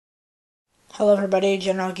Hello everybody,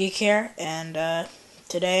 General Geek here, and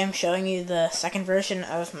today I'm showing you the second version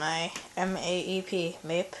of my Maep,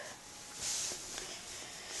 Maep.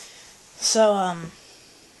 So,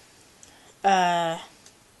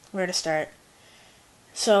 where to start?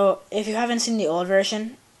 So, if you haven't seen the old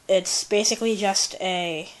version, it's basically just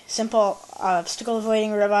a simple obstacle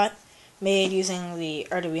avoiding robot made using the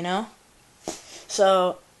Arduino.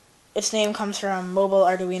 So, its name comes from Mobile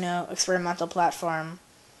Arduino Experimental Platform,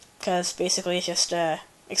 because basically it's just a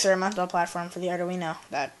experimental platform for the Arduino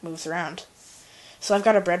that moves around. So I've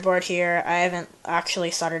got a breadboard here. I haven't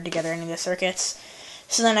actually soldered together any of the circuits,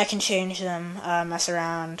 so then I can change them, mess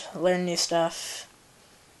around, learn new stuff,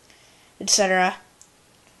 etc.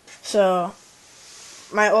 So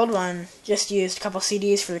my old one just used a couple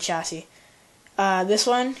CDs for the chassis. This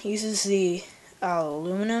one uses the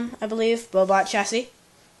aluminum, I believe, boe-bot chassis,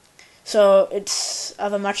 so it's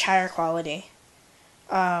of a much higher quality.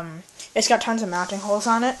 It's got tons of mounting holes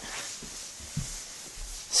on it.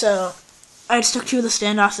 So I just took two of the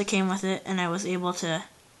standoffs that came with it, and I was able to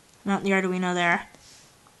mount the Arduino there.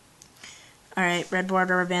 Alright, breadboard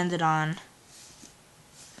rubber banded on.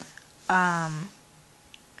 And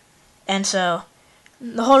so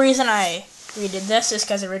the whole reason I redid this is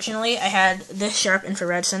because originally I had this sharp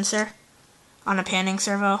infrared sensor on a panning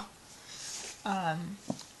servo in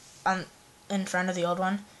front of the old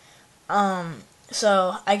one.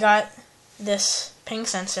 So I got this ping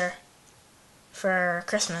sensor for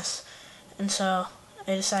Christmas, and so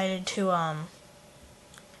I decided to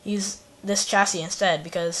use this chassis instead,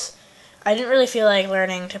 because I didn't really feel like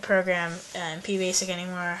learning to program in PBasic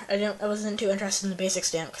anymore. I wasn't too interested in the basic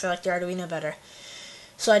stamp because I liked the Arduino better.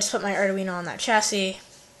 So I just put my Arduino on that chassis,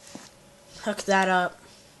 hooked that up,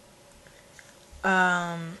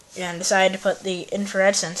 and decided to put the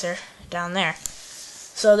infrared sensor down there.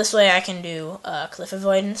 So this way I can do cliff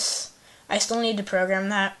avoidance. I still need to program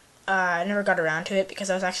that. I never got around to it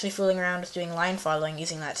because I was actually fooling around with doing line following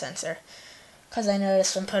using that sensor, because I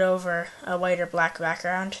noticed when put over a white or black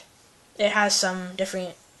background, it has some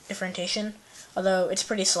differentiation, although it's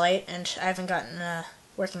pretty slight, and I haven't gotten a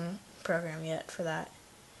working program yet for that.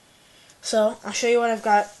 So I'll show you what I've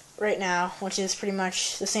got right now, which is pretty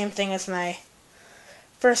much the same thing as my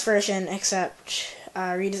first version, except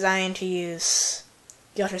redesigned to use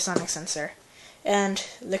the ultrasonic sensor. And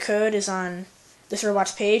the code is on this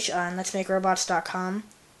robot's page on letsmakerobots.com.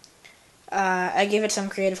 I gave it some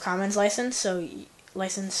Creative Commons license, so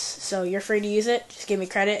you're free to use it. Just give me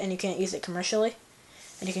credit, and you can't use it commercially,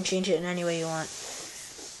 and you can change it in any way you want.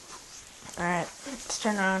 Alright, let's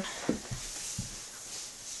turn on.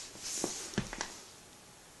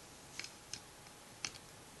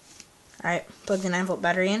 Alright, plug the 9-volt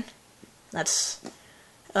battery in. That's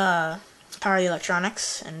power the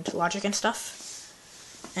electronics and logic and stuff.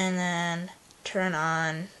 And then turn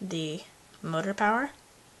on the motor power.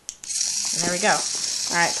 And there we go.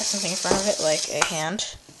 Alright, put something in front of it, like a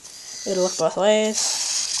hand. It'll look both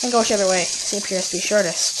ways. And go whichever way. See appears to be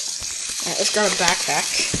shortest. Alright, let's grab a backpack.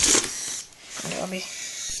 And it'll be...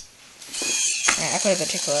 Alright, I put it a bit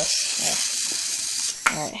too close. There.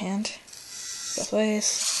 Alright, hand. Both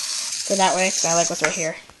ways. Go that way, because I like what's right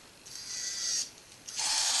here.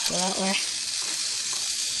 Go that way.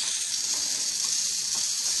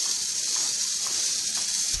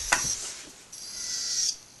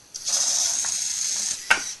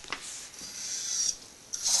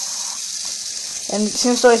 And it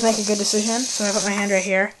seems to always make a good decision, so I put my hand right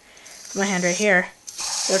here,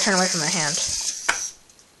 it'll turn away from my hand.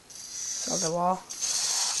 So the wall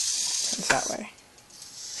turns that way.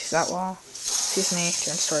 Sees that wall, sees me,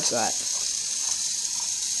 turns towards that.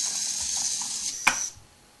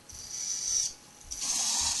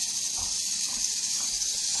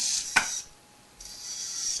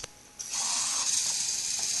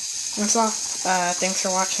 That's all. Thanks for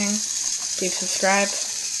watching. Please subscribe.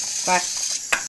 Bye.